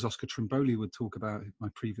 Or as Oscar Trimboli would talk about, my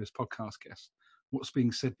previous podcast guest, what's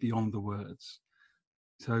being said beyond the words?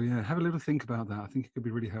 So yeah, have a little think about that. I think it could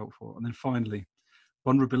be really helpful. And then finally,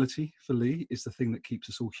 vulnerability for Lee is the thing that keeps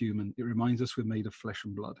us all human. It reminds us we're made of flesh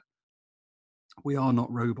and blood. We are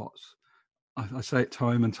not robots. I say it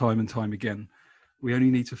time and time and time again. We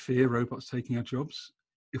only need to fear robots taking our jobs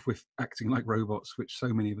if we're acting like robots, which so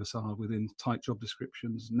many of us are within tight job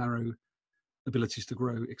descriptions, narrow abilities to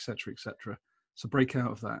grow, etc., etc. So break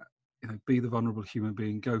out of that. Be the vulnerable human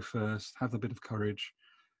being. Go first. Have a bit of courage.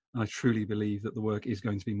 And I truly believe that the work is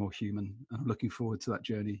going to be more human. And I'm looking forward to that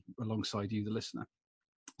journey alongside you, the listener.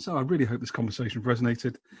 So I really hope this conversation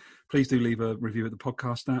resonated. Please do leave a review at the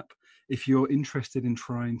podcast app. If you're interested in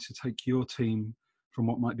trying to take your team from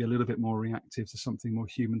what might be a little bit more reactive to something more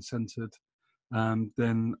human-centered,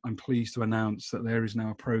 then I'm pleased to announce that there is now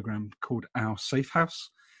a program called Our Safe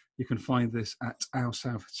House. You can find this at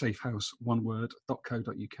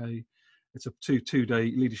oursafehouse.co.uk. It's a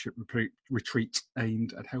two-day leadership retreat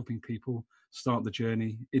aimed at helping people start the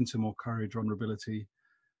journey into more courage, vulnerability,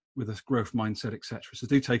 with a growth mindset, etc. So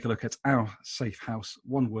do take a look at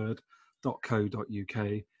oursafehouse.co.uk,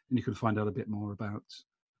 and you can find out a bit more about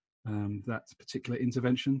that particular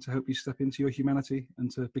intervention to help you step into your humanity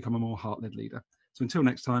and to become a more heart-led leader. So until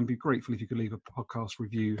next time, be grateful if you could leave a podcast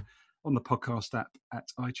review on the podcast app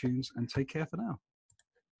at iTunes, and take care for now.